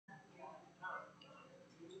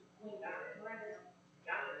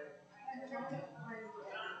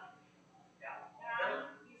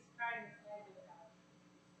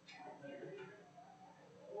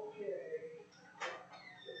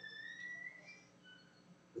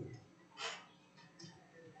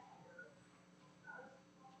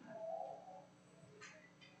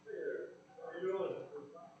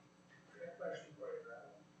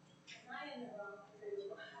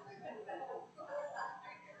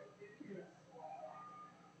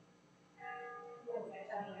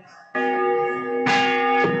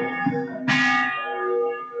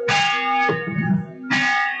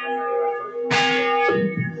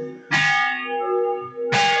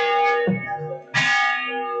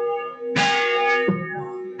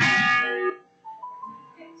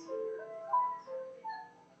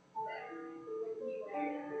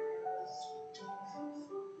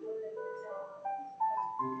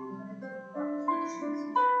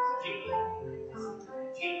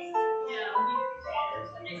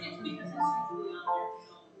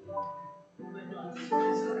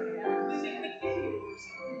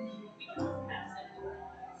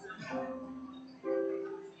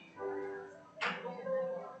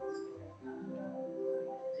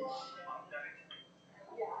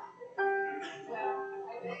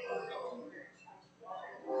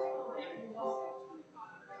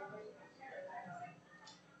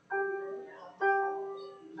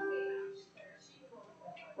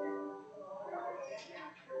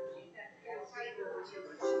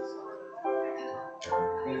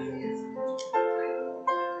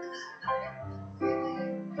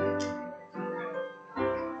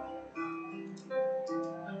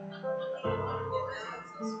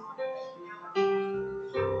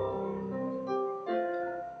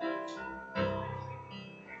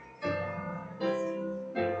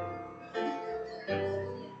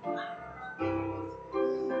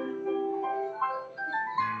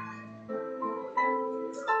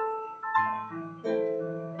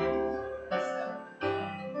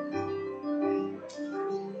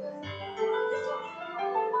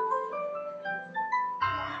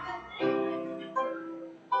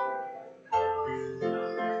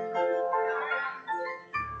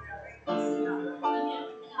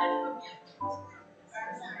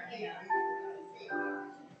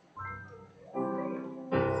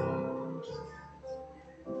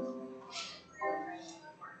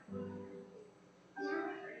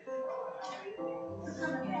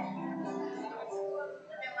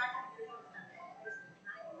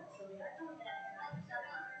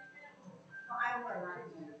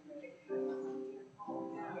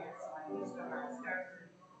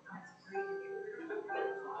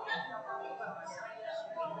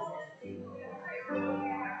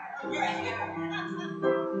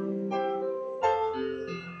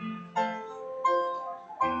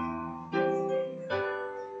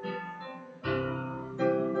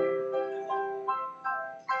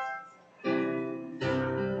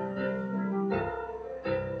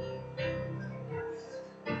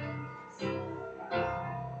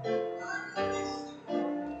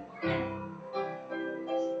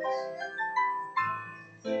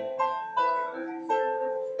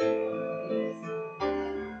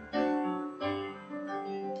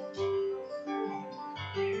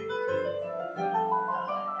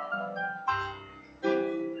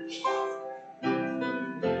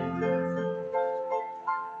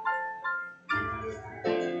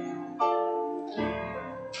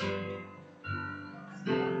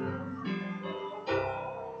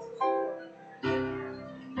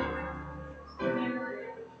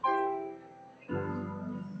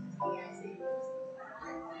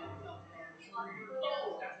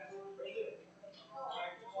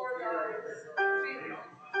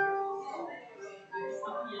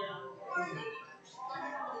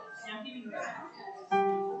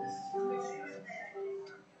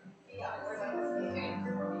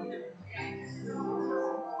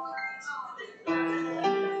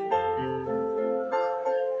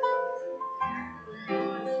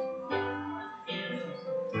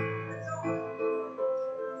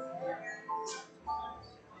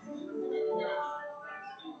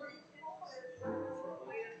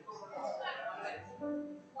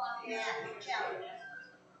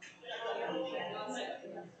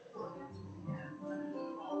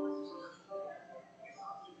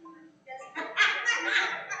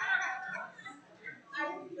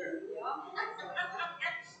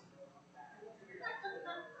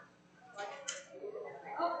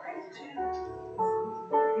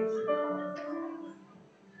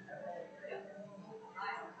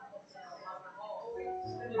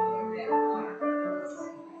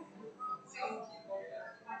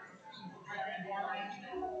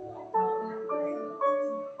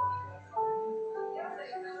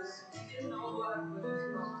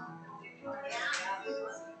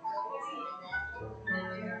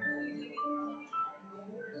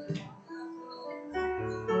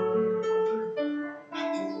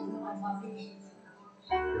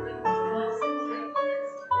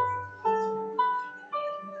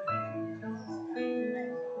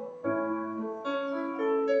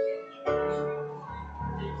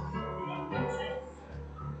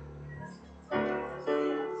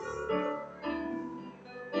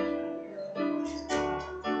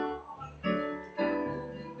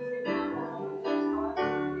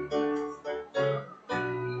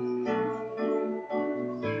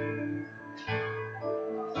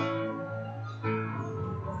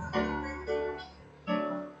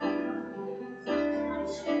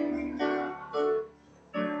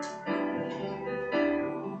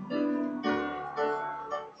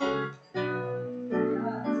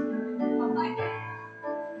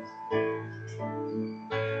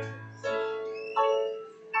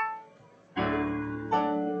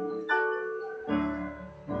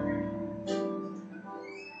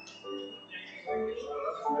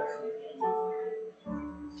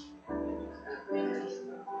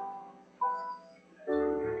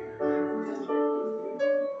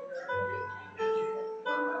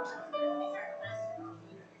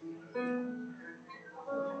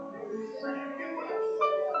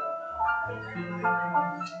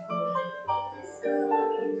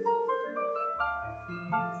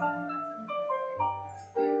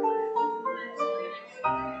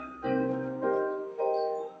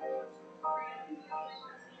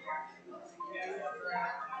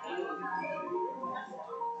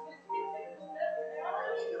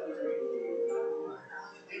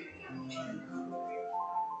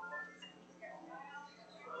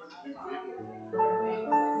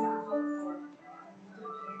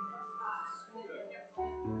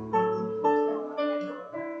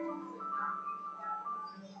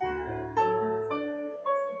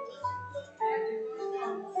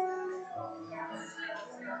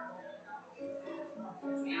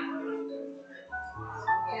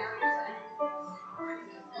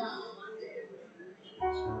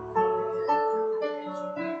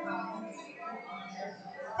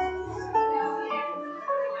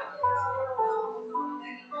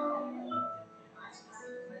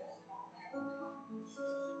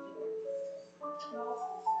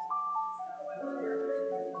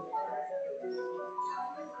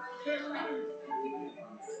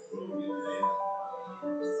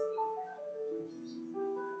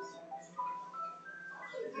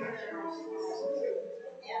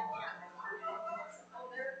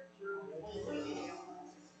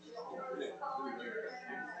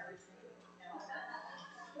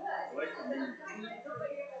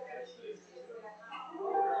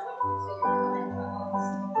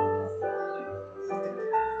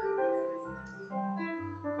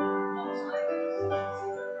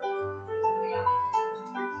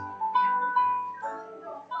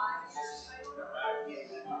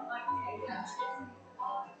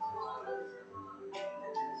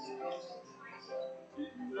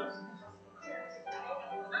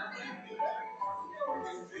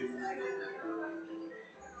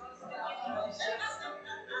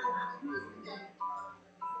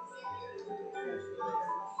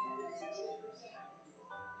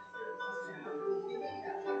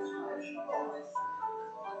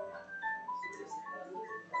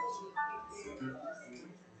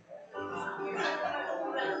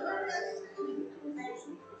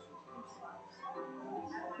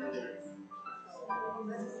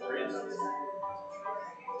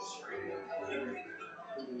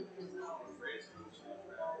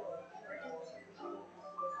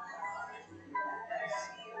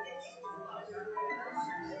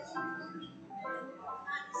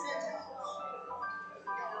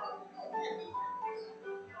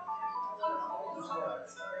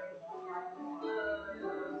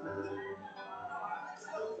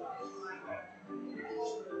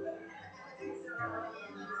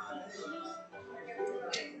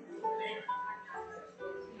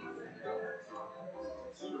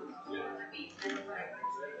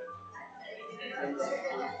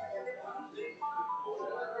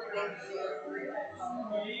Should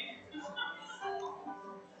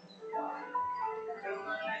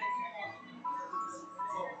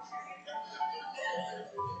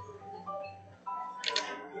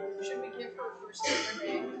we give her a first timer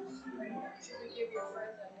bag? Should we give your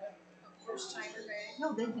friend a first timer bag?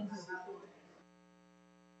 No, they've been here before.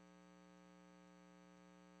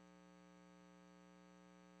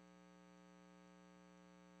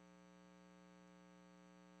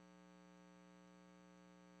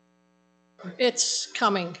 It's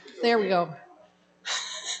coming. There we go.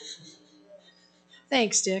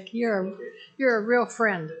 Thanks, Dick. You're a real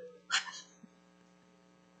friend.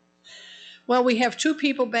 Well, we have 2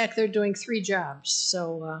 people back there doing 3 jobs.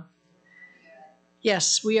 So,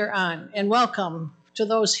 yes, we are on. And welcome to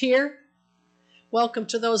those here. Welcome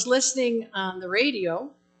to those listening on the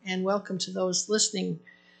radio. And welcome to those listening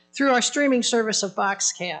through our streaming service of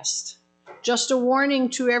Boxcast. Just a warning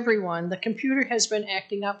to everyone, the computer has been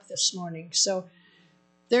acting up this morning. So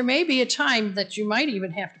there may be a time that you might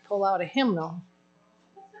even have to pull out a hymnal.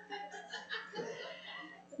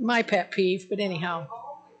 My pet peeve, but anyhow.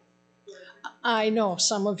 I know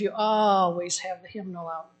some of you always have the hymnal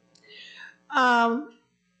out.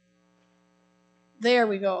 There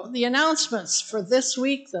we go. The announcements for this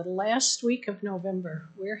week, the last week of November.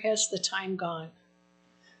 Where has the time gone?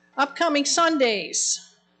 Upcoming Sundays.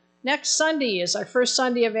 Next Sunday is our first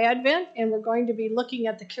Sunday of Advent, and we're going to be looking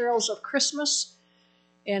at the carols of Christmas.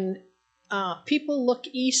 And People Look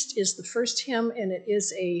East is the first hymn, and it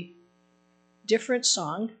is a different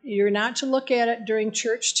song. You're not to look at it during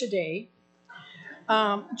church today,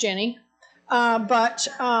 Jenny, and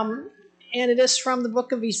it is from the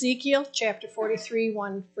book of Ezekiel, chapter 43,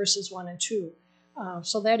 verses 1 and 2.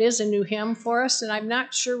 So that is a new hymn for us, and I'm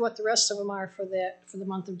not sure what the rest of them are for the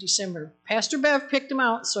month of December. Pastor Bev picked them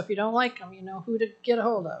out, so if you don't like them, you know who to get a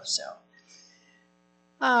hold of. So,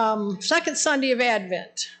 second Sunday of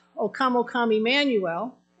Advent, O Come,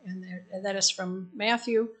 Emmanuel, and that is from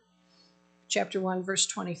Matthew, chapter 1, verse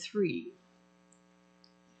 23.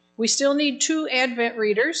 We still need 2 Advent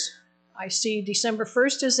readers. I see December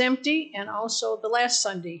 1st is empty, and also the last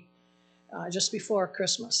Sunday, just before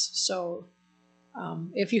Christmas. So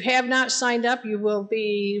if you have not signed up, you will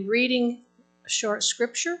be reading a short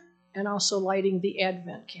scripture and also lighting the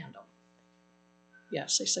Advent candle.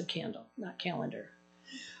 Yes, I said candle, not calendar.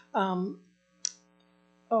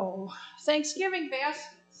 Thanksgiving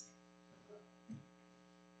baskets.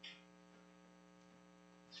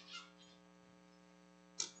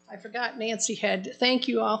 I forgot Nancy had. Thank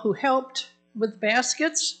you all who helped with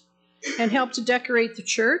baskets and helped to decorate the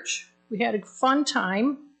church. We had a fun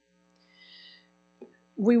time.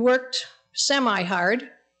 We worked semi-hard.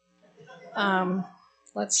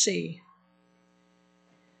 Let's see.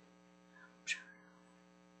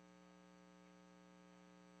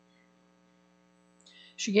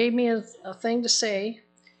 She gave me a thing to say,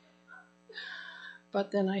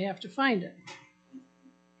 but then I have to find it.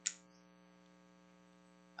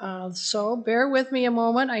 So bear with me a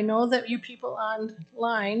moment. I know that you people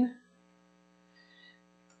online,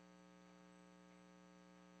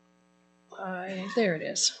 there it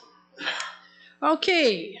is.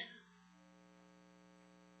 Okay.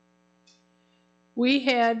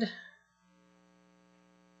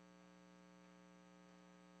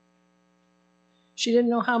 She didn't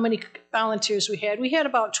know how many volunteers we had. We had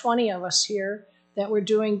about 20 of us here that were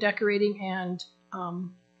doing decorating and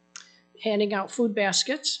handing out food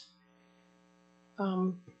baskets.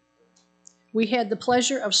 We had the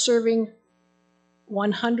pleasure of serving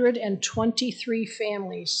 123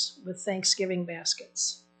 families with Thanksgiving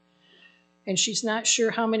baskets. And she's not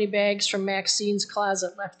sure how many bags from Maxine's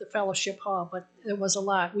closet left the fellowship hall, but there was a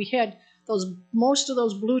lot. We had most of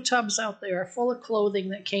those blue tubs out there are full of clothing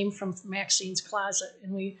that came from Maxine's closet.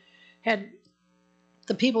 And we had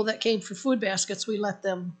the people that came for food baskets, we let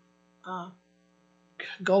them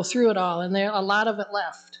go through it all, and a lot of it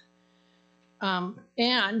left.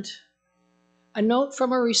 And a note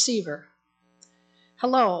from a receiver.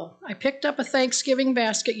 Hello, I picked up a Thanksgiving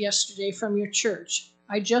basket yesterday from your church.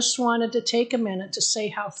 I just wanted to take a minute to say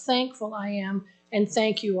how thankful I am and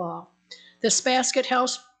thank you all. This basket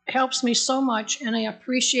helps me so much, and I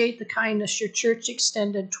appreciate the kindness your church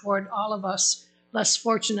extended toward all of us less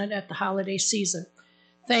fortunate at the holiday season.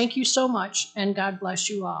 Thank you so much, and God bless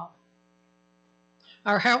you all.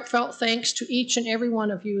 Our heartfelt thanks to each and every one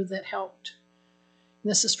of you that helped.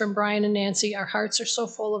 This is from Brian and Nancy. Our hearts are so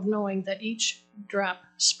full of knowing that each drop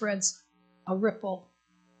spreads a ripple.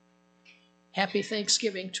 Happy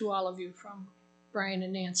Thanksgiving to all of you from Brian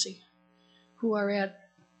and Nancy, who are at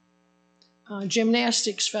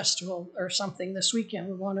gymnastics festival or something this weekend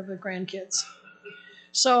with one of the grandkids.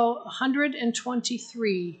 So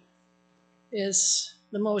 123 is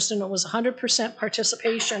the most, and it was 100%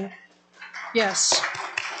 participation. Yes.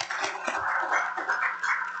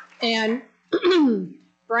 And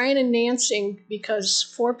Brian and Nancy, because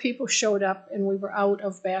 4 people showed up and we were out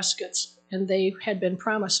of baskets and they had been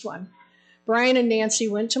promised one. Brian and Nancy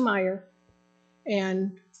went to Meijer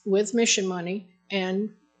and with mission money and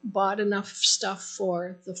bought enough stuff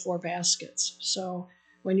for the 4 baskets. So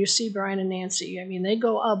when you see Brian and Nancy, I mean, they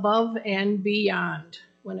go above and beyond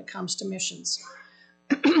when it comes to missions.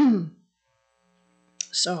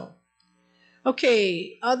 So,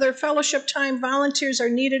 okay, other fellowship time volunteers are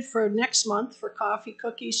needed for next month for coffee,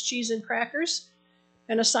 cookies, cheese, and crackers.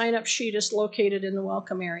 And a sign-up sheet is located in the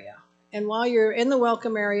welcome area. And while you're in the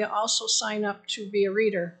welcome area, also sign up to be a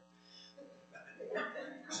reader.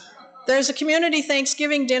 There's a community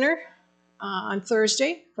Thanksgiving dinner on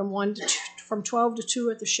Thursday from 12 to 2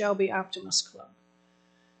 at the Shelby Optimist Club.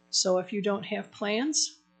 So if you don't have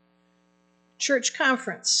plans, church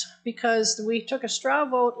conference, because we took a straw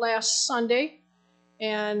vote last Sunday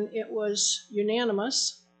and it was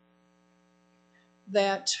unanimous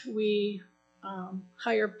that we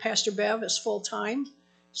hire Pastor Bev as full-time.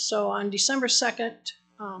 So on December 2nd,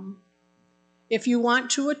 if you want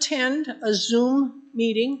to attend a Zoom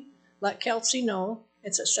meeting, let Kelsey know.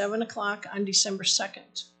 It's at 7 o'clock on December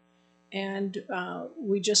 2nd. And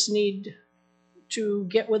we just need to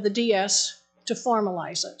get with the DS to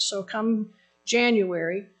formalize it. So come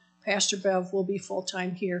January, Pastor Bev will be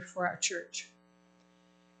full-time here for our church.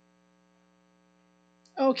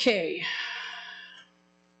 Okay.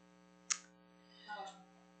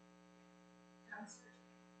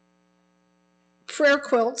 Prayer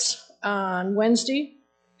quilts on Wednesday,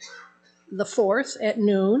 the 4th at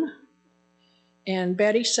noon. And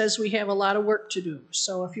Betty says we have a lot of work to do.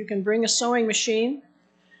 So if you can bring a sewing machine,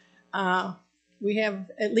 we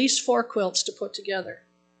have at least 4 quilts to put together.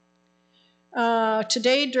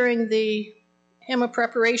 Today, during the hymn of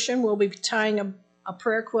preparation, we'll be tying a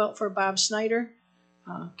prayer quilt for Bob Snyder,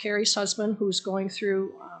 Carrie's husband, who's going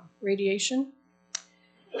through radiation.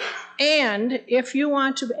 And if you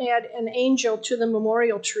want to add an angel to the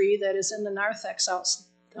memorial tree that is in the narthex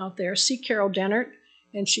out there, see Carol Dennert,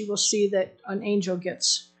 and she will see that an angel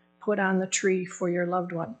gets put on the tree for your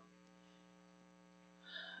loved one.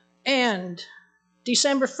 And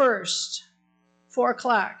December 1st, 4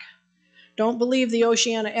 o'clock. Don't believe the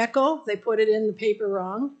Oceana Echo. They put it in the paper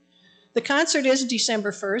wrong. The concert is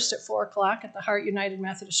December 1st at 4 o'clock at the Heart United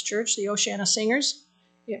Methodist Church, the Oceana Singers.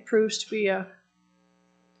 It proves to be a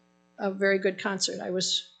very good concert. I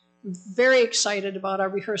was very excited about our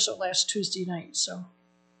rehearsal last Tuesday night. So,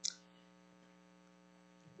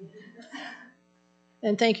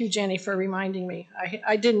 and thank you, Jenny, for reminding me.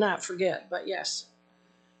 I did not forget, but yes,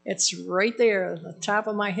 it's right there at the top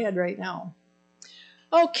of my head right now.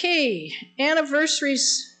 Okay,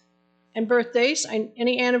 anniversaries and birthdays.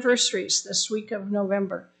 Any anniversaries this week of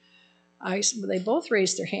November? They both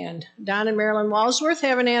raised their hand. Don and Marilyn Walsworth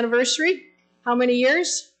have an anniversary. How many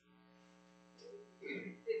years?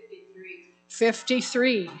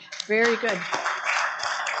 53. Very good.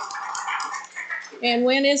 And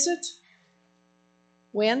when is it?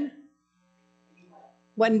 When?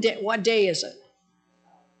 What day is it?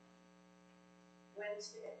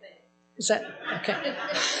 Wednesday, I think. Is that okay?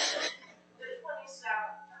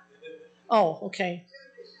 Oh, okay.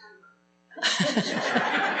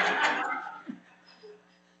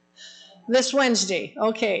 This Wednesday.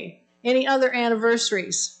 Okay. Any other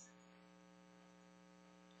anniversaries?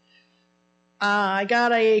 I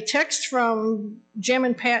got a text from Jim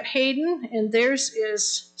and Pat Hayden, and theirs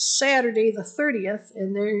is Saturday the 30th,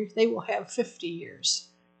 and they will have 50 years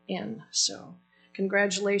in. So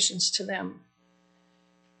congratulations to them.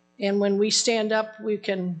 And when we stand up, we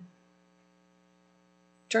can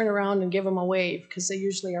turn around and give them a wave, because they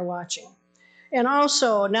usually are watching. And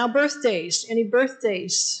also, now birthdays. Any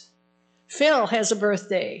birthdays? Phil has a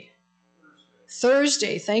birthday.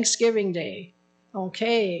 Thursday, Thanksgiving Day.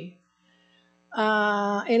 Okay.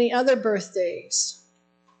 Any other birthdays?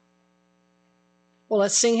 Well,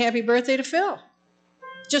 let's sing happy birthday to Phil.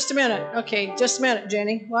 Just a minute. Okay, just a minute,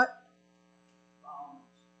 Jenny. What?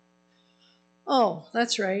 Oh,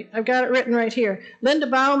 that's right. I've got it written right here. Linda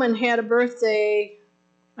Bauman had a birthday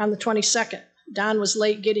on the 22nd. Don was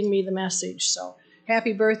late getting me the message, so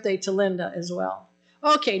happy birthday to Linda as well.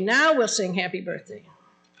 Okay, now we'll sing happy birthday.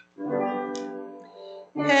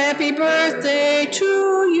 Happy birthday to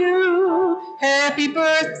you. Happy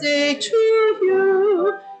birthday to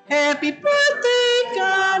you. Happy birthday,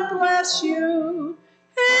 God bless you.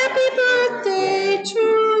 Happy birthday to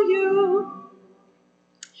you.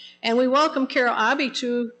 And we welcome Carol Abbey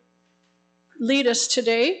to lead us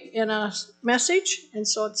today in a message. And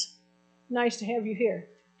so it's nice to have you here,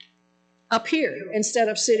 up here, instead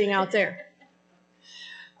of sitting out there.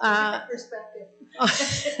 Perspective.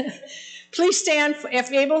 Please stand,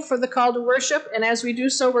 if able, for the call to worship. And as we do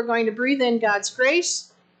so, we're going to breathe in God's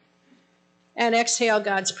grace and exhale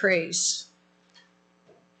God's praise.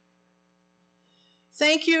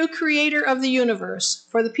 Thank you, Creator of the universe,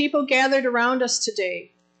 for the people gathered around us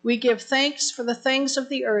today. We give thanks for the things of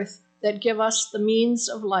the earth that give us the means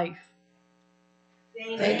of life.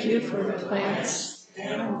 Thank you for the plants,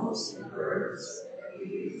 animals, and birds that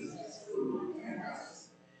we use as food and us.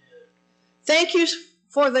 Thank you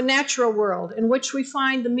for the natural world in which we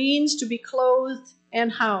find the means to be clothed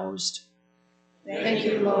and housed. Thank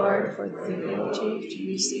you, Lord, for the ability to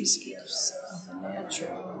use these gifts of the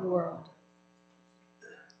natural world.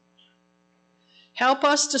 Help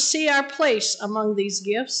us to see our place among these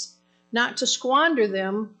gifts, not to squander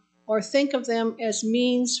them or think of them as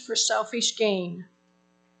means for selfish gain.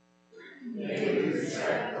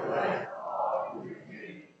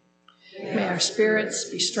 May our spirits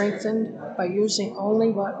be strengthened by using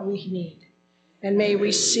only what we need, and may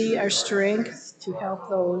we see our strength to help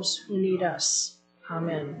those who need us.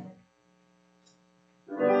 Amen.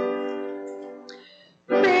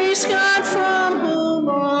 Praise God from whom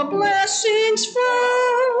all blessings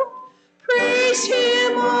flow. Praise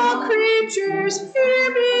him, all creatures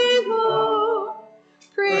here below.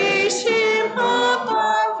 Praise him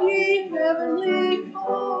above, ye heavenly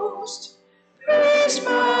host. Praise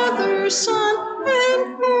Father, Son,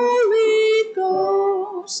 and Holy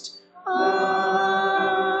Ghost. Amen.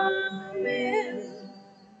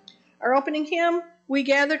 Our opening hymn, We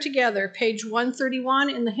Gather Together, page 131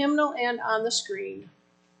 in the hymnal and on the screen.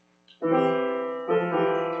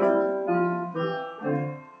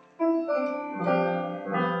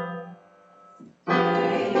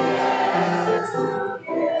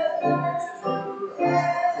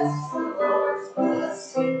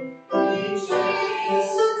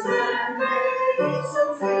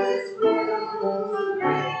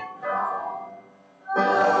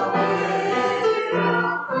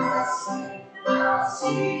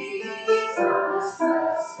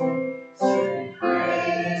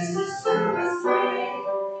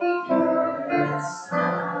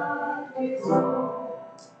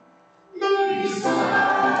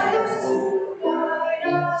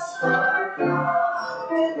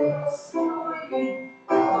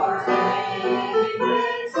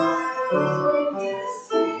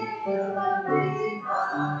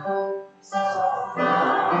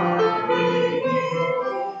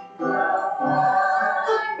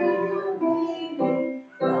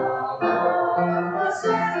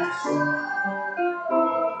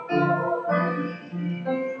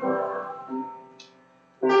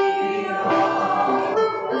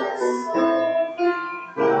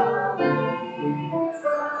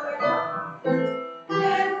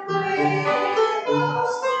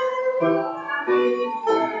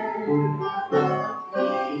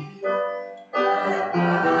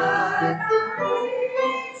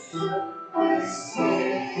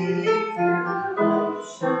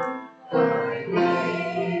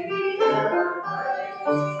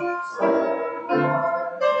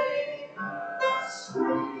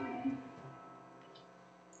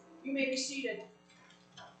 You may be seated.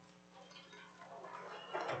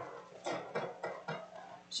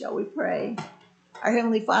 Shall we pray? Our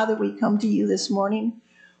Heavenly Father, we come to you this morning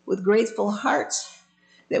with grateful hearts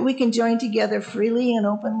that we can join together freely and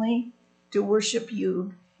openly to worship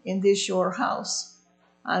you in this your house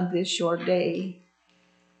on this your day.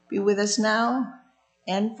 Be with us now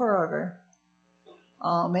and forever.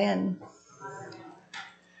 Amen.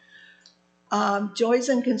 Joys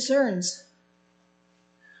and concerns.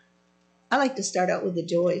 I like to start out with the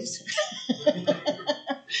joys.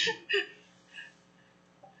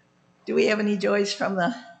 Do we have any joys from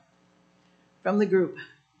the group?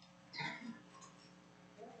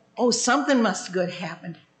 Oh, something must good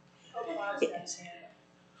happened.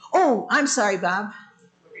 Oh, I'm sorry, Bob.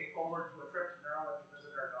 Looking forward to a trip to Maryland to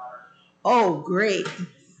visit our daughter. Oh, great.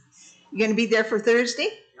 You going to be there for Thursday?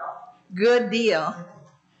 Yeah. Good deal.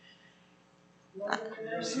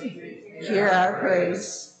 Hear our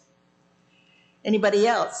praise. Anybody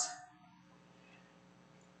else?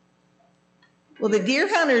 Well, the deer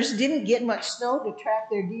hunters didn't get much snow to track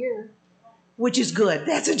their deer, which is good.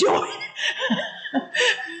 That's a joy.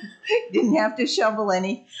 Didn't have to shovel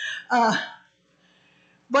any.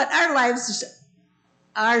 But our lives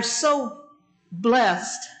are so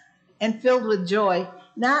blessed and filled with joy,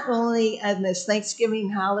 not only on this Thanksgiving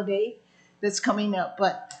holiday that's coming up,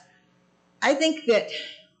 but I think that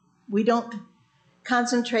we don't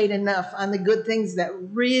concentrate enough on the good things that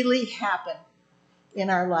really happen in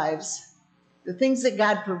our lives, the things that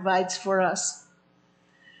God provides for us.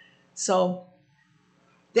 So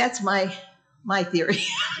that's my theory.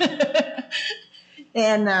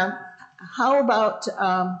 And how about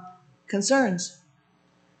concerns?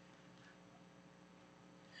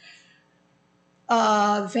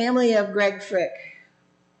 The family of Greg Frick.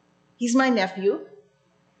 He's my nephew.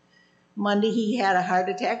 Monday he had a heart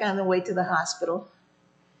attack on the way to the hospital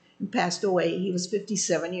and passed away. He was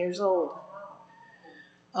 57 years old.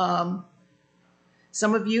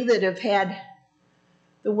 Some of you that have had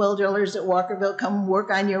the well drillers at Walkerville come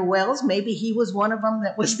work on your wells, maybe he was one of them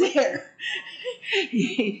that was there.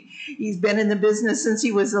 He's been in the business since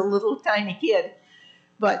he was a little tiny kid.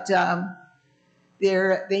 But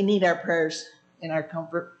they need our prayers and our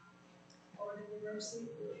comfort.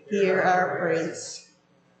 Hear our praise.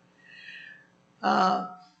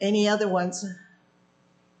 Any other ones?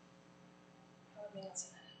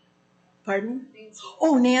 Pardon? Nancy.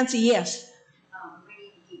 Oh, Nancy, yes. We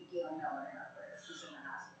need to keep Gail Miller in our prayers. She's in the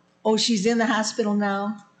hospital. Oh, she's in the hospital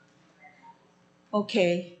now?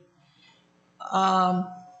 Okay.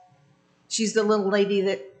 She's the little lady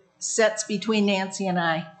that sits between Nancy and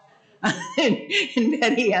I. And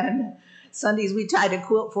Betty, on Sundays, we tied a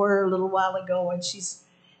quilt for her a little while ago, and she's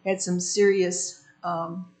had some serious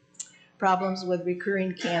problems with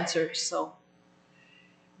recurring cancer. So,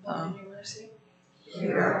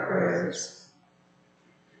 hear our prayers.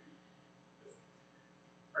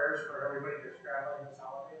 Prayers for everybody that's traveling this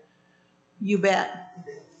holiday. You bet.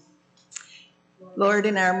 Lord,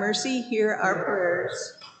 in our mercy, hear our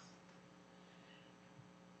prayers.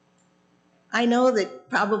 I know that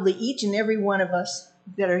probably each and every one of us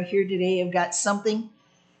that are here today have got something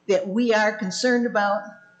that we are concerned about,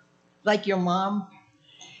 like your mom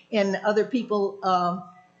and other people.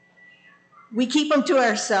 We keep them to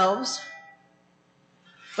ourselves,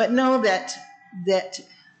 but know that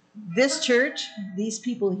this church, these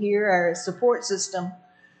people here are a support system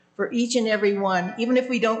for each and every one. Even if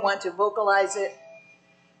we don't want to vocalize it,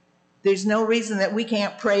 there's no reason that we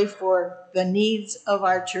can't pray for the needs of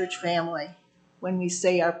our church family when we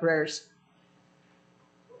say our prayers.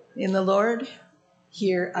 In the Lord,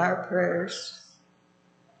 hear our prayers.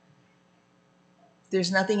 If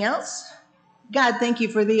there's nothing else, God, thank you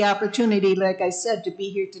for the opportunity, like I said, to be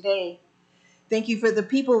here today. Thank you for the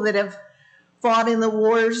people that have fought in the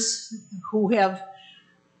wars, who have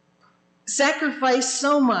sacrificed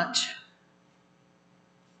so much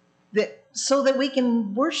so that we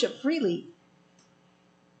can worship freely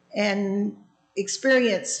and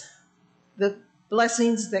experience the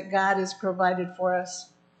blessings that God has provided for us.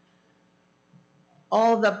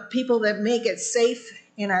 All the people that make it safe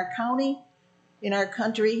in our county, in our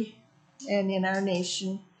country, and in our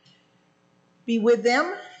nation. Be with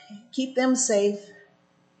them, keep them safe.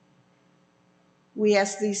 We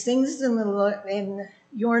ask these things in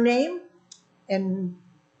your name, and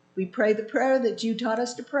we pray the prayer that you taught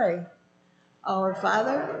us to pray. Our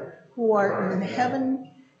Father, who art in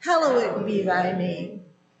heaven, hallowed be thy name.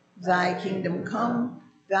 Thy kingdom come,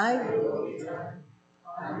 thy will be done,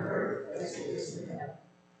 on earth as it is in heaven.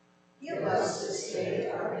 Give us this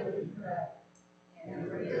day our daily bread, and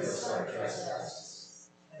forgive us our trespasses,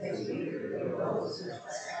 as we forgive those who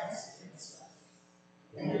trespass against us.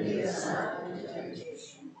 And lead us not into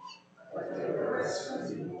temptation, but deliver us from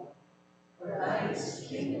evil. For thine is the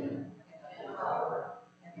kingdom, and the power,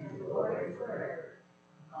 and the glory forever.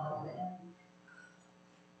 Amen.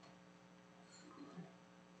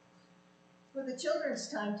 For the children's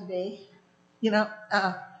time today,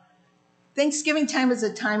 Thanksgiving time is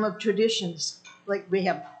a time of traditions. Like we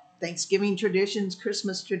have Thanksgiving traditions,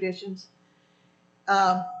 Christmas traditions.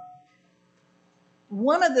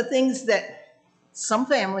 One of the things that some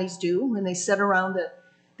families do when they sit around the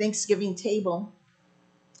Thanksgiving table,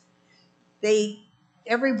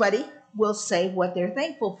 everybody will say what they're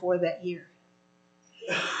thankful for that year.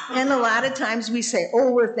 And a lot of times we say,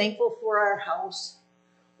 oh, we're thankful for our house,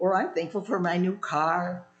 or I'm thankful for my new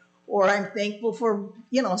car, or I'm thankful for,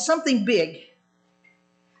 something big.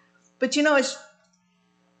 But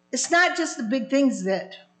it's not just the big things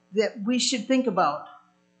that we should think about.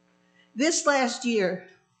 This last year,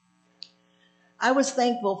 I was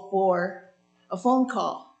thankful for a phone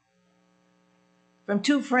call from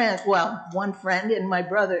two friends, well, one friend and my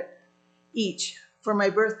brother each, for my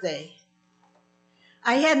birthday.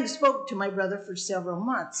 I hadn't spoken to my brother for several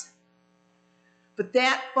months, but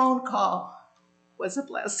that phone call was a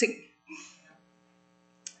blessing.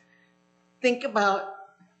 Think about,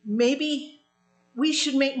 maybe we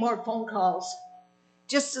should make more phone calls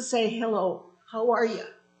just to say hello, how are you?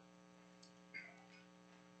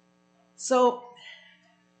 So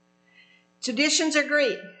traditions are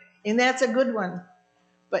great, and that's a good one,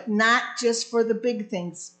 but not just for the big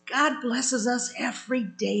things. God blesses us every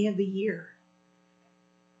day of the year.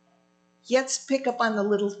 Let's pick up on the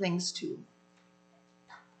little things too.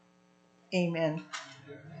 Amen.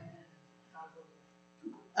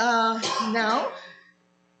 Now,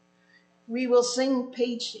 we will sing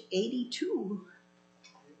page 82.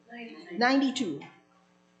 92.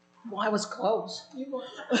 Well, I was close. You're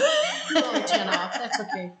only 10 off. That's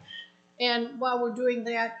okay. And while we're doing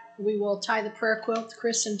that, we will tie the prayer quilt.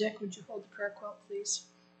 Chris and Dick, would you hold the prayer quilt, please?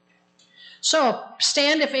 So,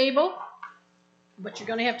 stand if able, but you're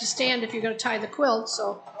going to have to stand if you're going to tie the quilt.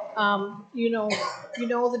 So, you know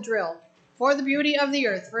the drill. For the beauty of the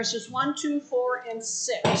earth, verses 1, 2, 4, and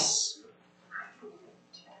 6.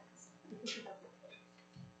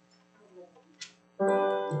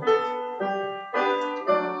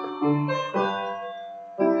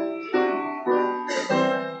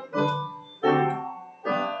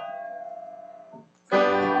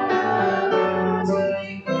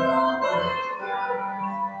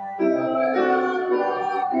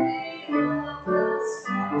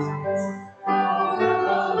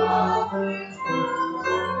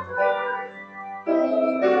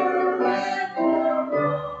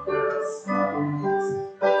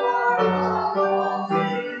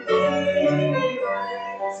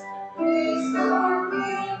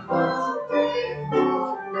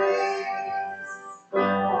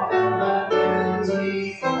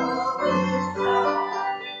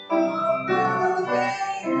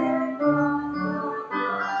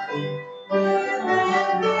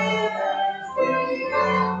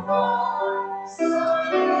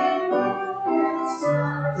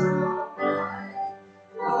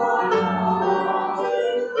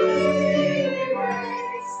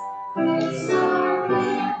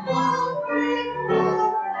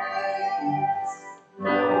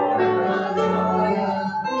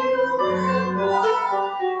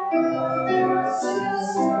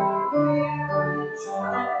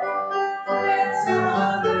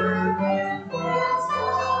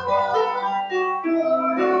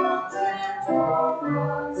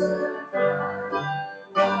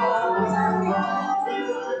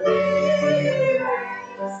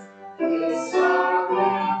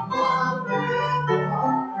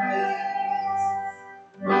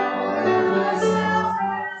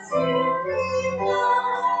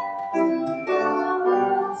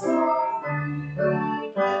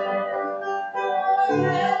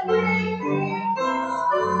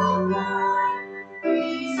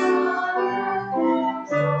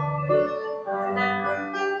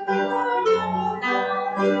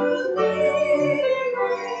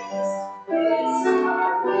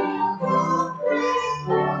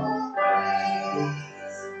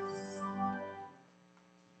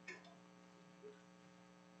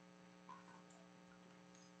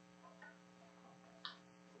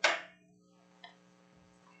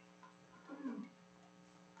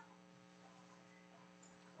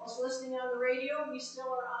 Those listening on the radio, we still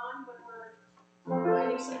are on, but we're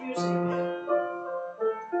finding some music.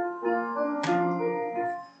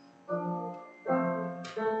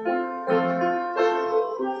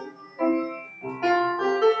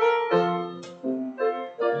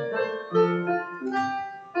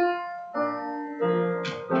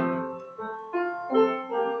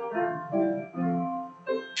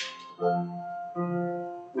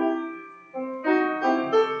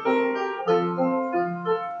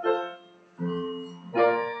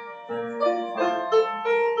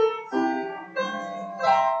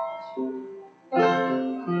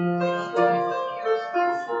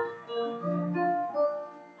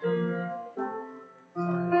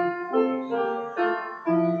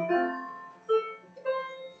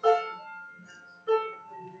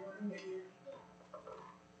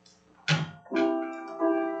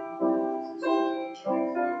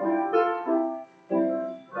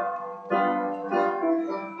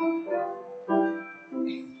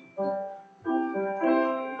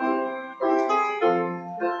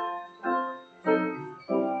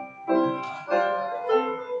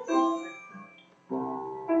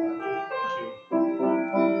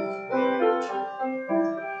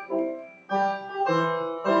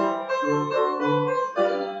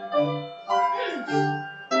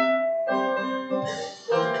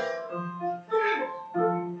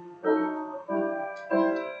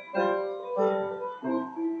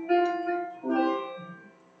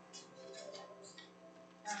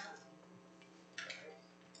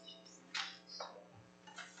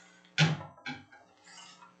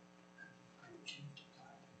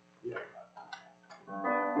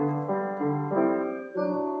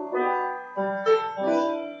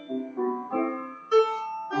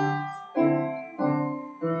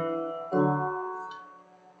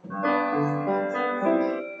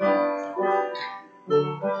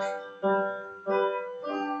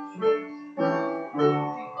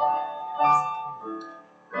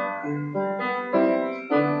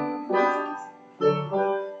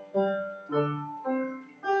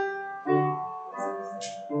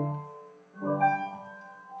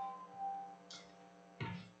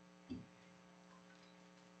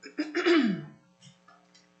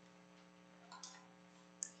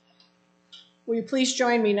 Will you please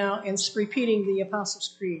join me now in repeating the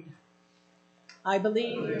Apostles' Creed? I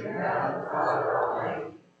believe in God, the Father Almighty,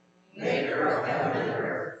 maker of heaven and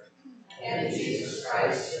earth, and in Jesus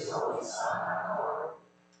Christ, his only Son, our Lord,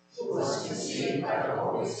 who was conceived by the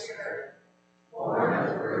Holy Spirit, born of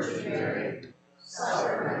the Virgin Mary,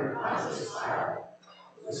 suffered under Pontius Pilate,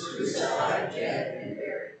 was crucified, dead, and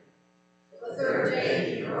buried. The third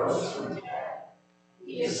day he rose from the dead.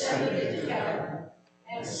 He ascended into heaven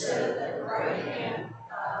and stood at the right hand of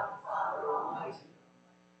God the Father Almighty.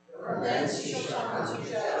 From thence he shall come to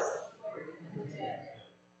judge the living and the dead.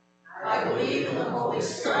 I believe in the Holy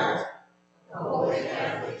Spirit, the Holy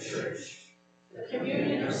Catholic Church, the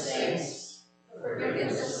communion of saints, the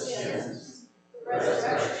forgiveness of sins, the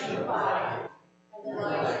resurrection of the body, and the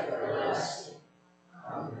life everlasting.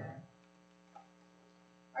 Amen.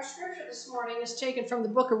 Our scripture this morning is taken from the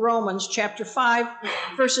book of Romans, chapter 5,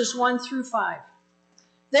 verses 1 through 5.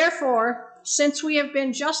 Therefore, since we have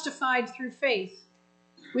been justified through faith,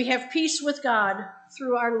 we have peace with God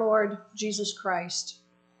through our Lord Jesus Christ,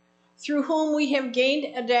 through whom we have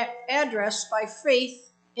gained address by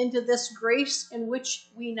faith into this grace in which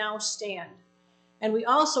we now stand. And we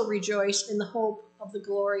also rejoice in the hope of the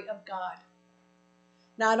glory of God.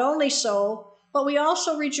 Not only so, but we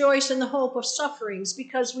also rejoice in the hope of sufferings,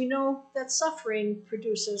 because we know that suffering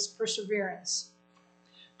produces perseverance.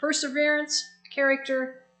 Perseverance,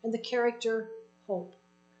 character, and the character, hope.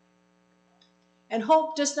 And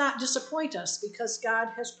hope does not disappoint us, because God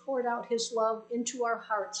has poured out his love into our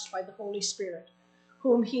hearts by the Holy Spirit,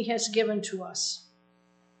 whom he has given to us.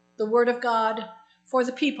 The word of God for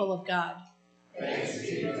the people of God. Thanks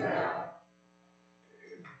be to God.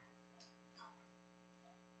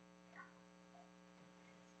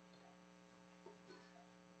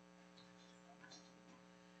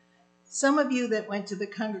 Some of you that went to the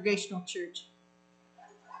Congregational Church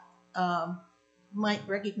might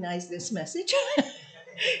recognize this message.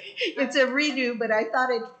 It's a redo, but I thought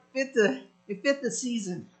it fit the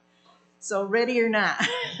season. So ready or not.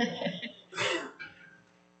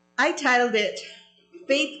 I titled it,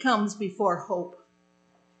 Faith Comes Before Hope.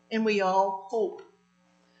 And we all hope.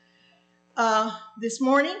 This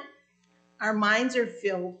morning, our minds are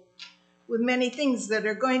filled with many things that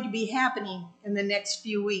are going to be happening in the next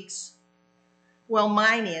few weeks. Well,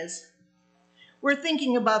 mine is. We're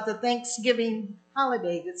thinking about the Thanksgiving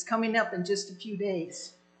holiday that's coming up in just a few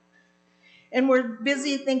days. And we're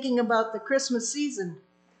busy thinking about the Christmas season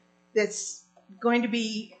that's going to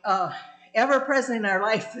be ever present in our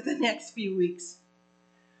life for the next few weeks.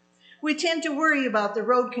 We tend to worry about the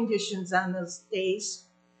road conditions on those days.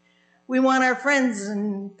 We want our friends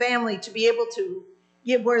and family to be able to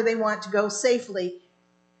get where they want to go safely.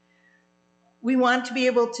 We want to be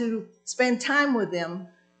able to spend time with them.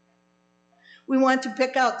 We want to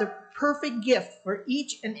pick out the perfect gift for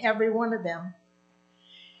each and every one of them.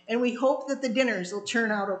 And we hope that the dinners will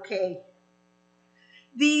turn out okay.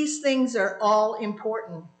 These things are all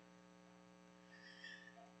important.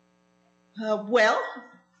 Well,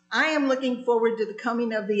 I am looking forward to the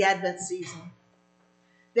coming of the Advent season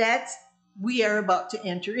that we are about to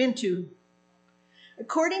enter into.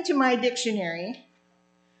 According to my dictionary,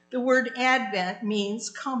 the word Advent means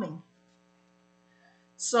coming.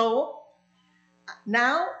 So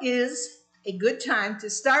now is a good time to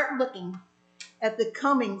start looking at the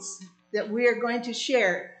comings that we are going to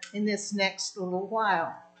share in this next little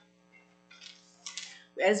while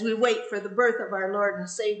as we wait for the birth of our Lord and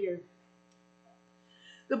Savior.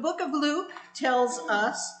 The book of Luke tells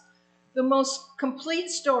us the most complete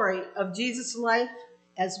story of Jesus' life,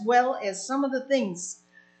 as well as some of the things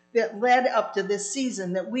that led up to this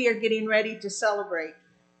season that we are getting ready to celebrate.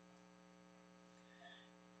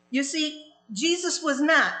 You see, Jesus was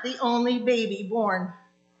not the only baby born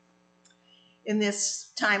in this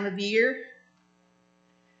time of year,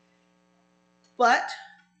 but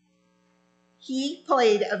he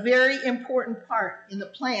played a very important part in the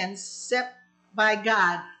plans set by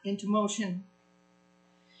God into motion.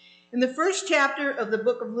 In the first chapter of the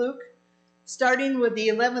book of Luke, starting with the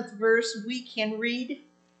 11th verse, we can read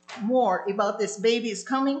more about this baby's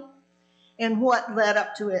coming and what led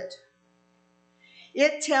up to it.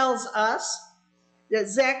 It tells us that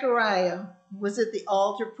Zechariah was at the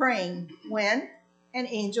altar praying when an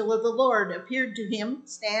angel of the Lord appeared to him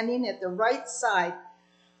standing at the right side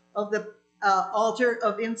of the altar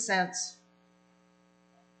of incense.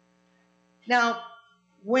 Now,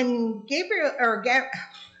 when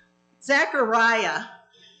Zechariah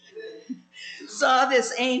saw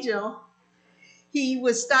this angel, he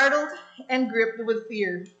was startled and gripped with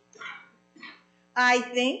fear. I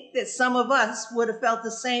think that some of us would have felt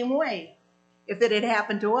the same way if it had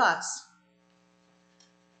happened to us.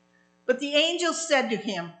 But the angel said to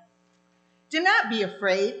him, "Do not be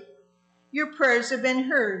afraid. Your prayers have been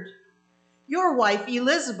heard. Your wife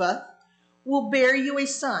Elizabeth will bear you a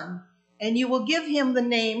son, and you will give him the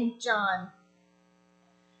name John."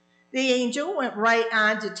 The angel went right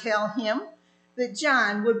on to tell him that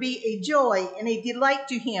John would be a joy and a delight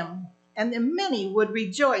to him, and that many would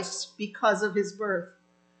rejoice because of his birth.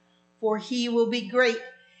 For he will be great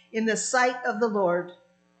in the sight of the Lord.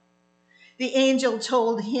 The angel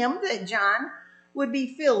told him that John would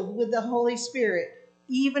be filled with the Holy Spirit,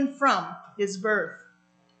 even from his birth.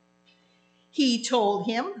 He told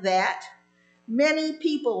him that many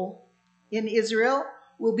people in Israel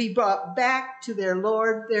will be brought back to their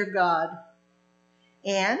Lord, their God,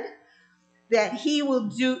 and that he will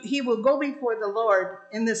go before the Lord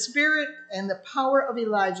in the spirit and the power of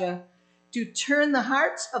Elijah to turn the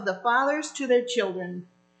hearts of the fathers to their children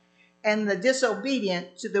and the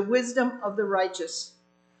disobedient to the wisdom of the righteous,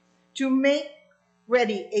 to make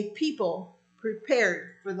ready a people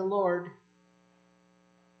prepared for the Lord.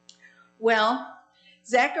 Well,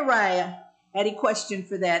 Zechariah had a question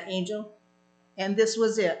for that angel, and this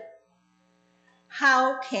was it.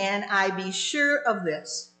 How can I be sure of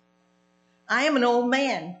this? I am an old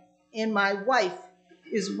man, and my wife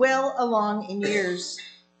is well along in years.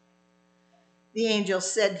 The angel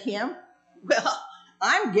said to him, "Well,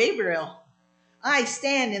 I'm Gabriel. I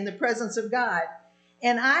stand in the presence of God,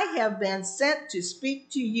 and I have been sent to speak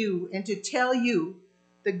to you and to tell you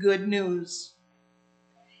the good news.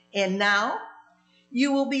 And now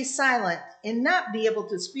you will be silent and not be able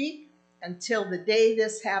to speak until the day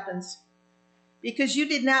this happens, because you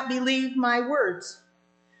did not believe my words,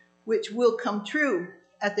 which will come true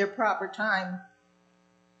at their proper time."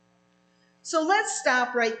 So let's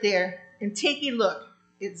stop right there and take a look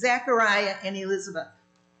at Zechariah and Elizabeth.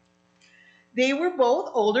 They were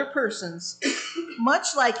both older persons,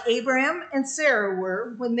 much like Abraham and Sarah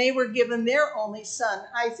were when they were given their only son,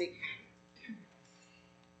 Isaac.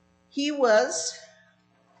 He was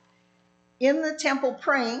in the temple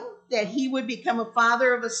praying that he would become a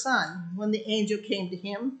father of a son when the angel came to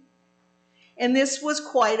him, and this was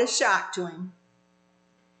quite a shock to him.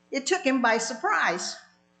 It took him by surprise.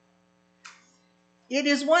 It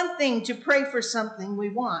is one thing to pray for something we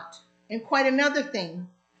want, and quite another thing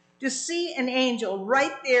to see an angel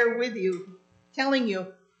right there with you, telling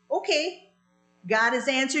you, "Okay, God has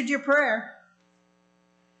answered your prayer."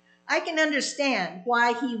 I can understand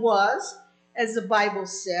why he was, as the Bible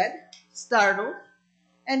said, startled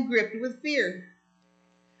and gripped with fear.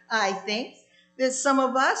 I think that some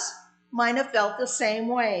of us might have felt the same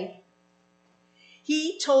way.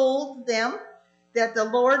 He told them that the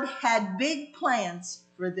Lord had big plans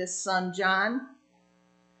for this son, John.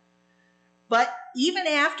 But even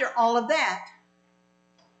after all of that,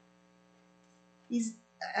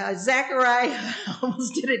 Zechariah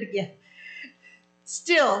almost did it again,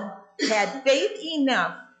 still had faith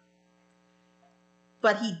enough,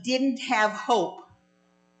 but he didn't have hope.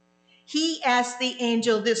 He asked the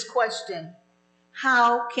angel this question: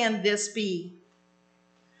 "How can this be?"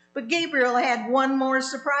 But Gabriel had one more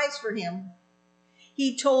surprise for him.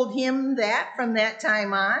 He told him that from that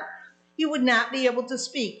time on, he would not be able to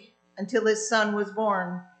speak until his son was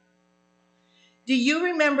born. Do you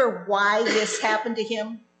remember why this happened to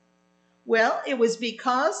him? Well, it was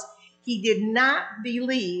because he did not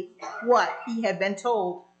believe what he had been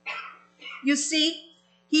told. You see,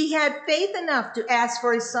 he had faith enough to ask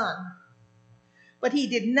for his son, but he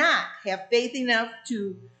did not have faith enough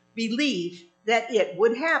to believe that it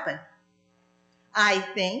would happen. I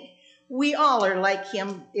think we all are like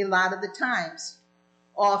him a lot of the times.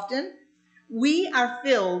 Often, we are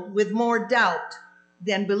filled with more doubt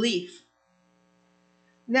than belief.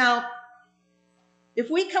 Now, if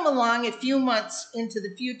we come along a few months into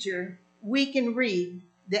the future, we can read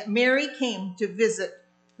that Mary came to visit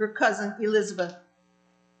her cousin Elizabeth.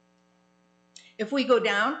 If we go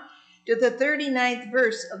down to the 39th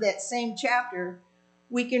verse of that same chapter,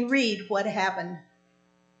 we can read what happened.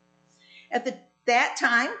 At that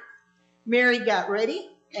time, Mary got ready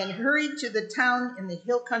and hurried to the town in the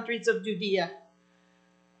hill countries of Judea,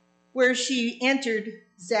 where she entered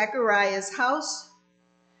Zechariah's house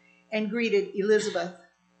and greeted Elizabeth.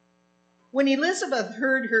 When Elizabeth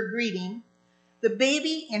heard her greeting, the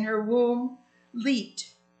baby in her womb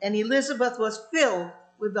leaped, and Elizabeth was filled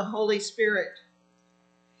with the Holy Spirit.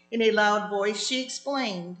 In a loud voice, she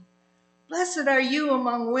explained, "Blessed are you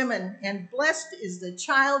among women, and blessed is the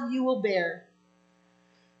child you will bear.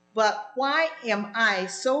 But why am I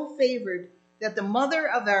so favored that the mother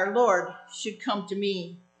of our Lord should come to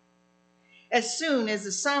me? As soon as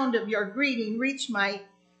the sound of your greeting reached my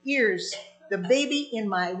ears, the baby in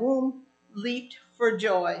my womb leaped for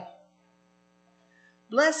joy.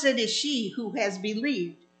 Blessed is she who has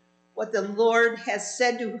believed what the Lord has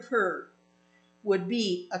said to her would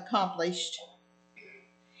be accomplished.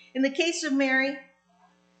 In the case of Mary,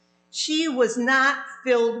 she was not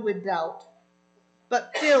filled with doubt,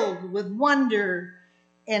 but filled with wonder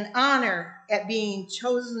and honor at being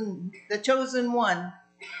chosen, the chosen one.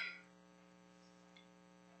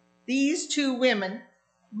 These two women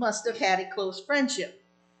must have had a close friendship,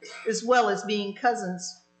 as well as being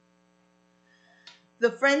cousins. The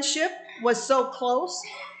friendship was so close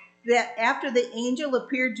that after the angel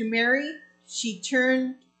appeared to Mary, she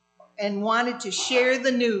turned and wanted to share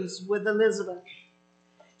the news with Elizabeth.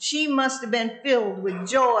 She must have been filled with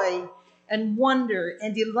joy and wonder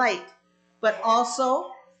and delight, but also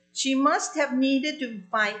she must have needed to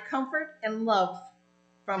find comfort and love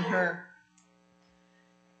from her.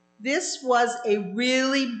 This was a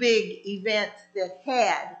really big event that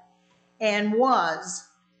had and was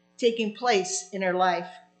taking place in her life.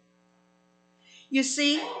 You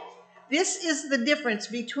see, this is the difference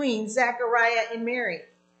between Zechariah and Mary.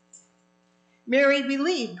 Mary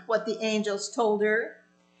believed what the angels told her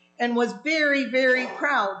and was very, very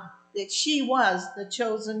proud that she was the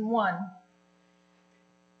chosen one.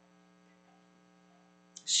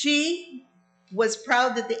 She was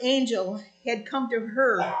proud that the angel had come to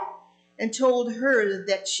her and told her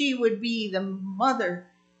that she would be the mother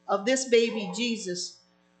of this baby Jesus,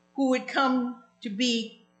 who would come to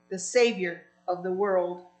be the Savior of the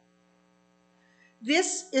world.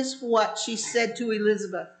 This is what she said to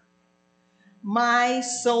Elizabeth. My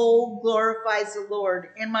soul glorifies the Lord,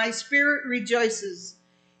 and my spirit rejoices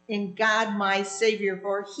in God my Savior,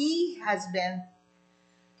 for he has been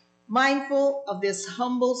mindful of this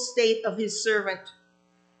humble state of his servant.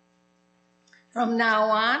 From now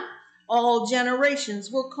on, all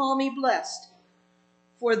generations will call me blessed,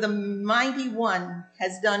 for the mighty one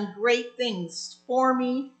has done great things for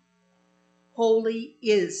me. Holy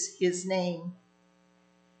is his name.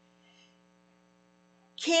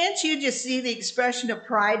 Can't you just see the expression of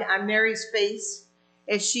pride on Mary's face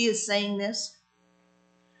as she is saying this?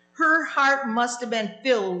 Her heart must have been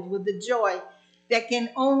filled with the joy that can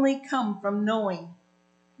only come from knowing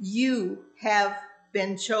you have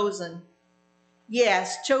been chosen.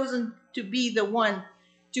 Yes, chosen to be the one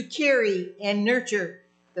to carry and nurture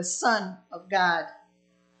the Son of God,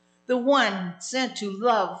 the one sent to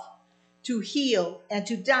love, to heal, and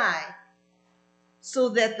to die, so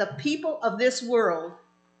that the people of this world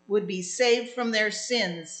would be saved from their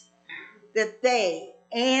sins that they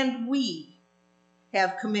and we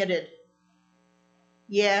have committed.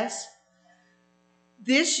 Yes,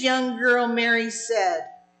 this young girl, Mary, said,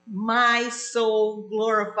 my soul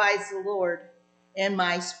glorifies the Lord, and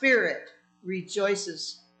my spirit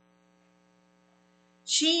rejoices.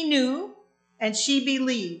 She knew and she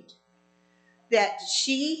believed that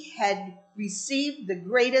she had received the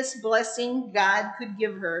greatest blessing God could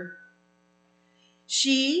give her.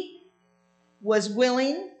 She was as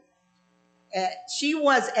willing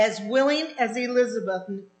as Elizabeth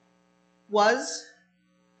was.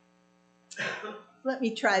 Let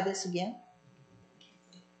me try this again.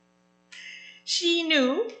 She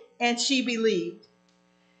knew and she believed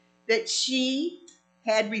that she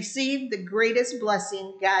had received the greatest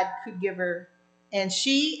blessing God could give her. And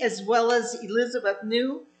she, as well as Elizabeth,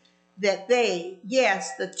 knew that they,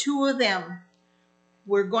 yes, the two of them,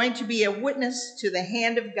 were going to be a witness to the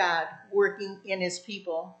hand of God working in his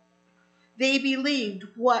people. They believed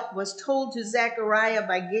what was told to Zechariah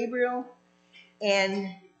by Gabriel and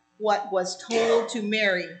what was told to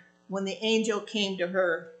Mary when the angel came to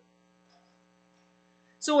her.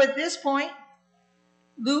 So at this point,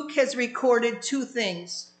 Luke has recorded two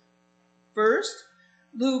things. First,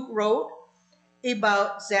 Luke wrote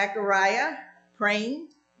about Zechariah praying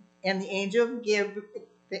and the angel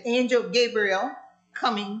Gabriel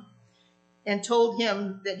coming and told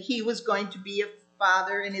him that he was going to be a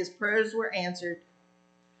father and his prayers were answered.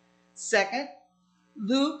 Second,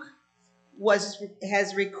 Luke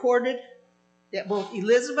has recorded that both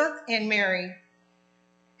Elizabeth and Mary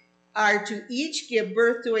are to each give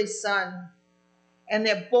birth to a son, and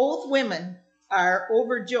that both women are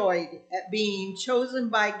overjoyed at being chosen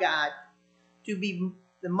by God to be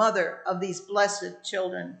the mother of these blessed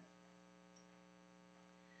children.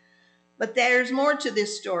 But there's more to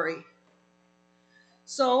this story.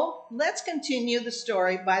 So let's continue the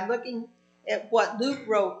story by looking at what Luke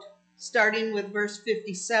wrote, starting with verse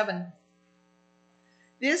 57.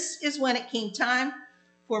 This is when it came time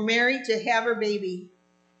for Mary to have her baby,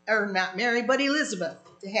 or not Mary, but Elizabeth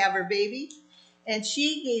to have her baby, and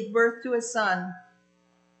she gave birth to a son.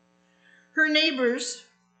 Her neighbors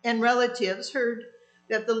and relatives heard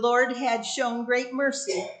that the Lord had shown great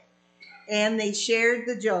mercy, and they shared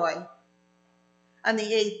the joy. On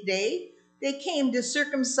the 8th day, they came to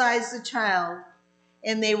circumcise the child,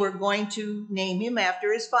 and they were going to name him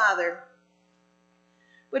after his father.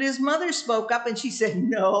 But his mother spoke up and she said,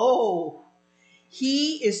 "No,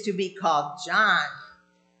 he is to be called John."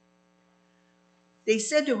 They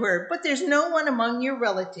said to her, "But there's no one among your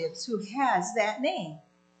relatives who has that name."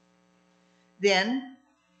 Then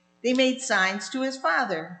they made signs to his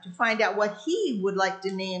father to find out what he would like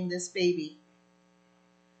to name this baby.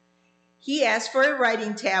 He asked for a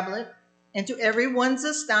writing tablet, and to everyone's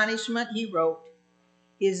astonishment, he wrote,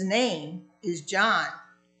 "His name is John."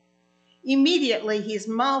 Immediately his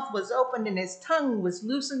mouth was opened and his tongue was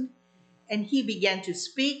loosened, and he began to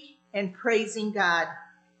speak and praising God.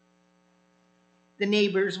 The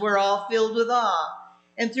neighbors were all filled with awe,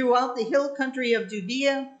 and throughout the hill country of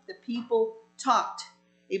Judea, the people talked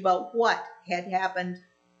about what had happened.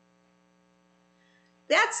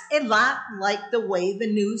 That's a lot like the way the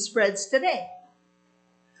news spreads today.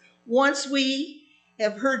 Once we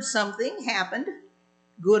have heard something happened,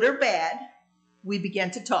 good or bad, we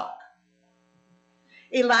begin to talk.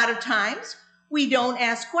 A lot of times, we don't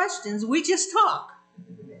ask questions, we just talk.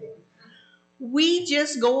 We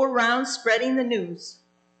just go around spreading the news.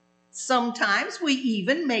 Sometimes we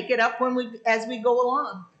even make it up as we go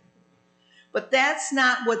along. But that's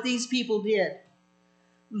not what these people did.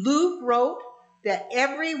 Luke wrote that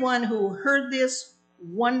everyone who heard this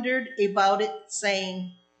wondered about it,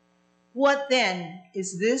 saying, "What then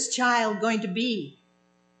is this child going to be?"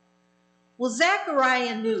 Well,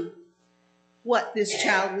 Zechariah knew what this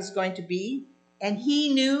child was going to be, and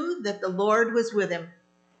he knew that the Lord was with him.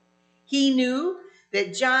 He knew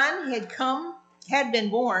that John had been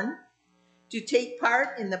born to take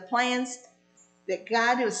part in the plans that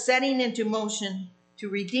God was setting into motion to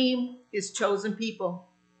redeem his chosen people.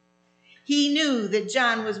 He knew that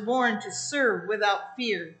John was born to serve without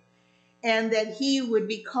fear, and that he would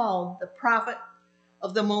be called the prophet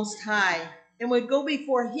of the Most High, and would go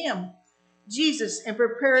before him, Jesus, and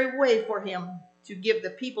prepare a way for him to give the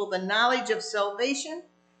people the knowledge of salvation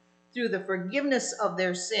through the forgiveness of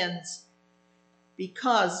their sins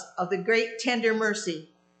because of the great tender mercy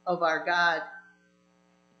of our God.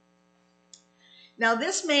 Now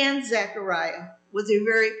this man, Zechariah, was a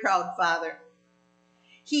very proud father.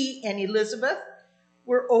 He and Elizabeth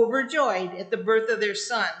were overjoyed at the birth of their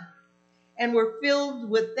son and were filled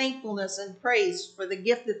with thankfulness and praise for the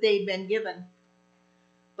gift that they'd been given.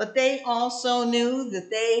 But they also knew that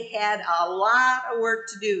they had a lot of work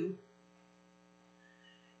to do.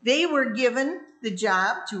 They were given the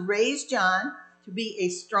job to raise John to be a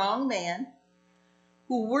strong man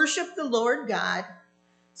who worshiped the Lord God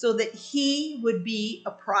so that he would be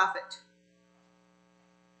a prophet.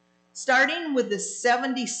 Starting with the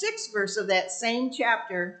 76th verse of that same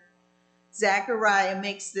chapter, Zechariah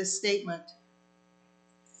makes this statement: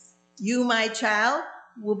 "You, my child,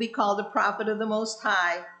 will be called a prophet of the Most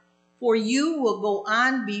High, for you will go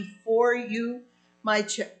on before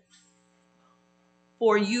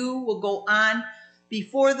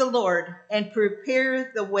the Lord and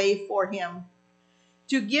prepare the way for him,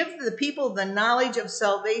 to give the people the knowledge of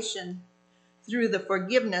salvation through the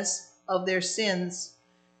forgiveness of their sins,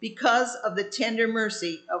 because of the tender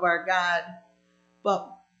mercy of our God,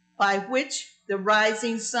 but by which the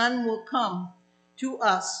rising sun will come to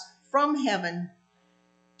us from heaven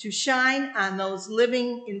to shine on those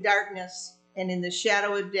living in darkness and in the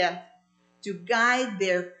shadow of death, to guide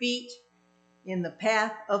their feet in the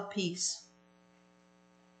path of peace."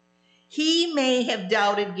 He may have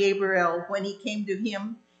doubted Gabriel when he came to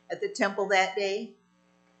him at the temple that day,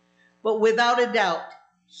 but without a doubt,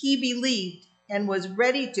 he believed and was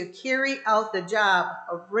ready to carry out the job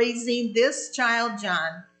of raising this child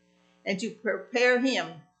John and to prepare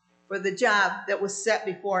him for the job that was set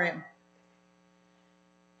before him.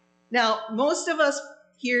 Now, most of us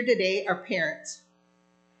here today are parents.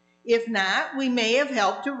 If not, we may have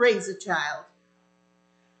helped to raise a child.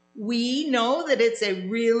 We know that it's a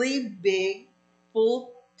really big,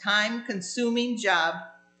 full-time consuming job,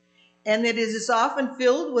 and that it is often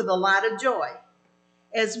filled with a lot of joy,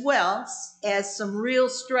 as well as some real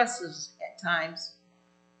stresses at times.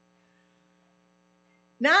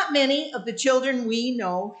 Not many of the children we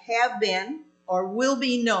know have been or will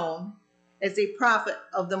be known as a prophet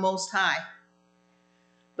of the Most High.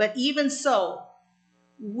 But even so,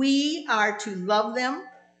 we are to love them,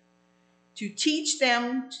 to teach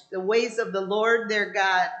them the ways of the Lord their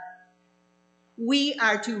God. We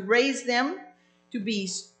are to raise them to be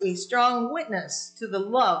a strong witness to the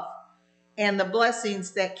love and the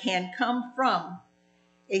blessings that can come from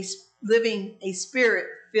living a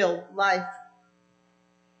spirit-filled life.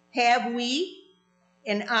 Have we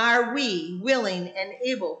and are we willing and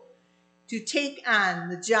able to take on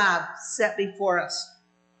the job set before us?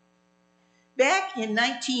 Back in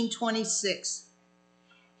 1926,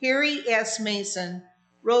 Harry S. Mason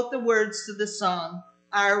wrote the words to the song,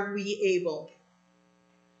 "Are We Able?"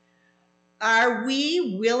 Are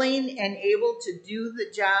we willing and able to do the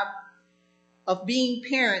job of being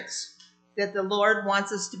parents that the Lord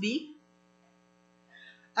wants us to be?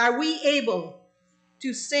 Are we able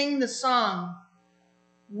to sing the song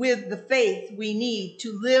with the faith we need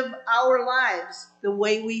to live our lives the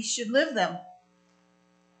way we should live them?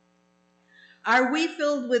 Are we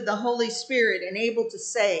filled with the Holy Spirit and able to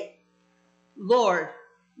say, "Lord,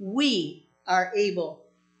 we are able"?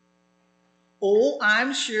 Oh,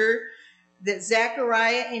 I'm sure that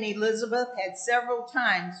Zachariah and Elizabeth had several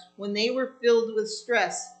times when they were filled with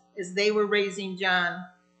stress as they were raising John.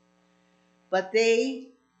 But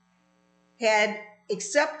they had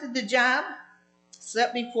accepted the job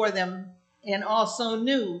set before them and also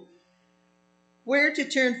knew where to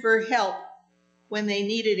turn for help when they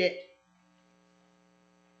needed it.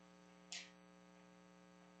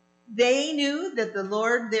 They knew that the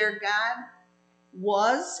Lord their God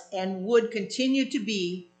was and would continue to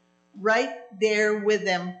be right there with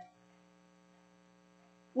them.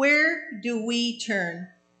 Where do we turn?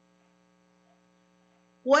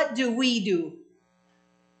 What do we do?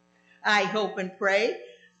 I hope and pray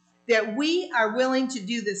that we are willing to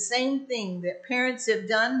do the same thing that parents have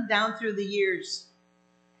done down through the years.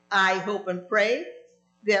 I hope and pray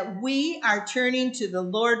that we are turning to the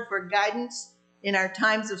Lord for guidance in our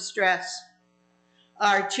times of stress.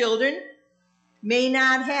 Our children may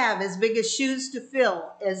not have as big as shoes to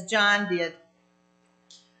fill as John did,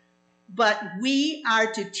 but we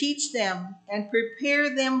are to teach them and prepare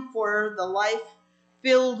them for the life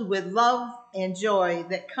filled with love and joy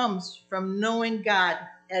that comes from knowing God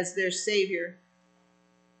as their Savior.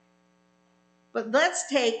 But let's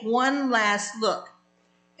take one last look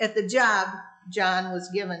at the job John was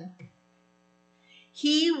given.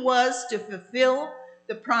 He was to fulfill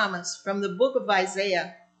the promise from the book of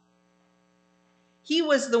Isaiah. He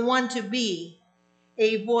was the one to be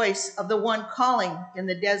a voice of the one calling in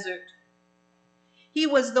the desert. He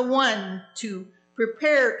was the one to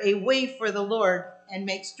prepare a way for the Lord and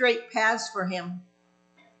make straight paths for him.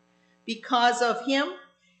 Because of him,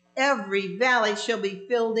 every valley shall be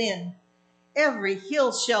filled in, every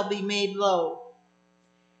hill shall be made low,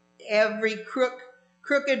 every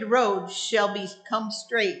crooked road shall become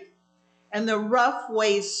straight, and the rough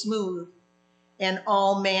ways smooth, and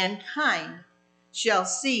all mankind shall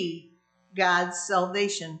see God's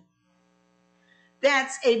salvation.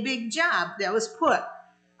 That's a big job that was put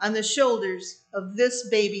on the shoulders of this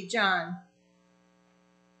baby John.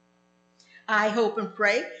 I hope and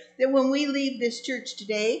pray that when we leave this church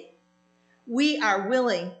today, we are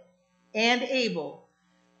willing and able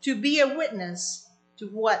to be a witness to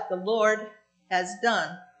what the Lord has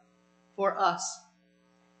done for us.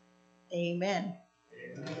 Amen.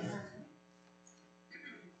 Amen.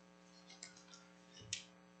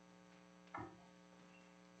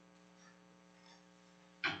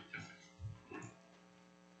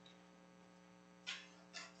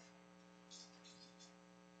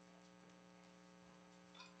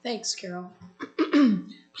 Thanks, Carol.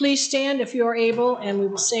 Please stand if you are able, and we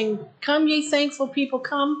will sing "Come Ye Thankful People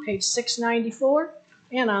Come," page 694,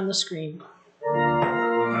 and on the screen.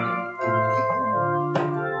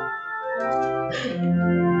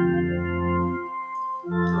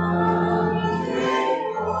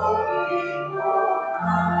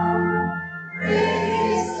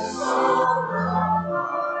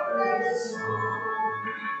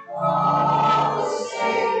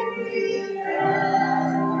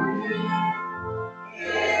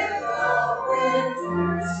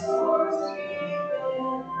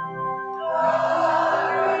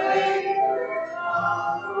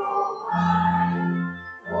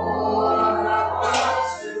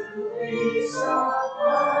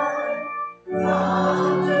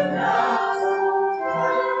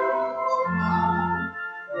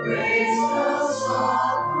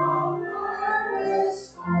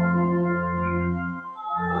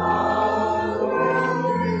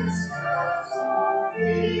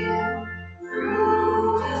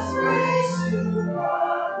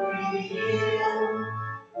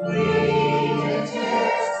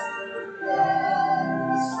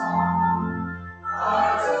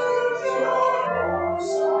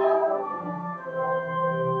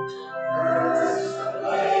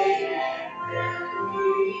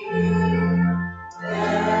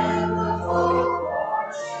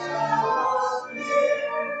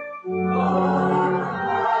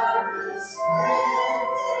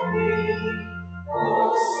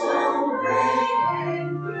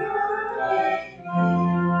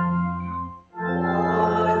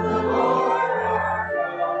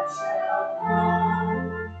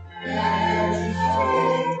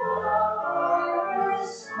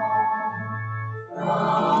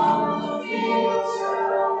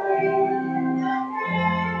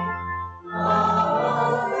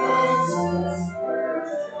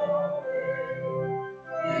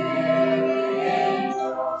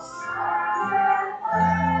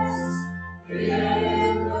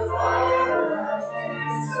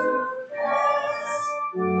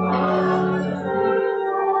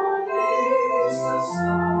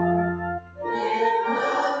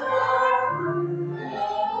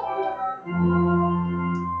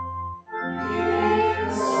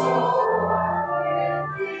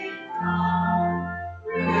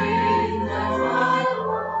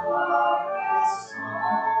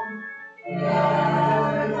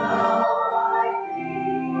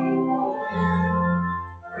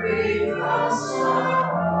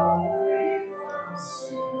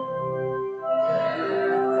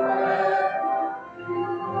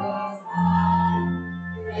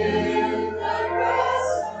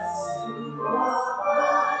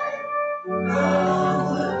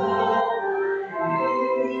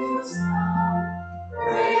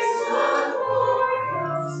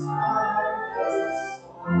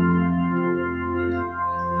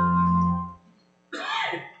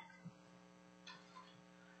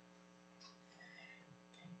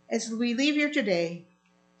 As we leave here today,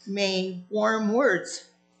 may warm words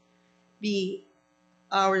be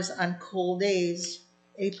ours on cold days,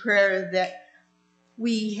 a prayer that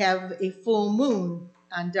we have a full moon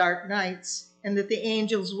on dark nights, and that the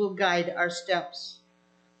angels will guide our steps.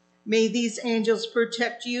 May these angels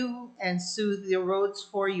protect you and soothe the roads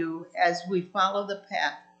for you as we follow the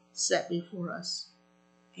path set before us.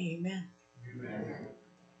 Amen. Amen.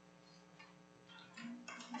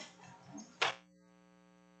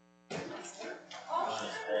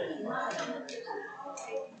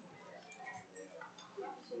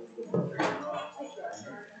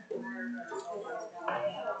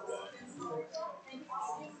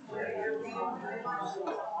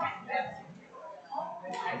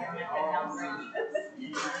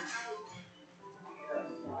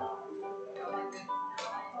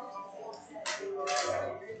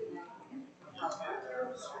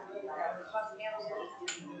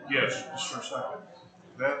 Yes, just for a second.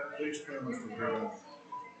 That base camera for Vera.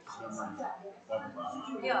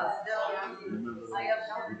 Yeah, Remember I have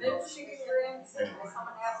no big experience, and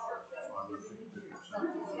someone asked for a Father, thank you for and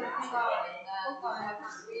then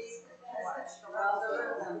next week, the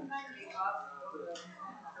weather, and take off.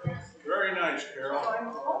 Very nice, Carol. So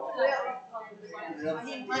I'm hoping that It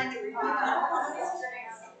doesn't make any difference.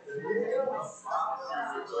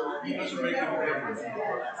 It needs to be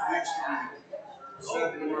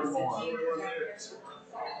said more and more.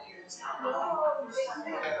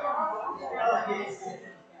 Well, I think we send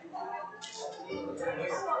it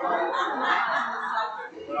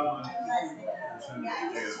to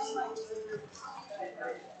Janice.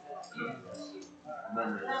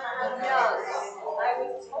 Remember. I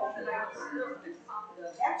was hoping I was still to come to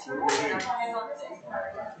something. Okay.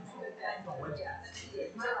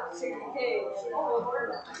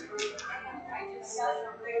 I just got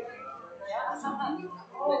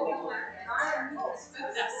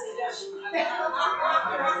yeah.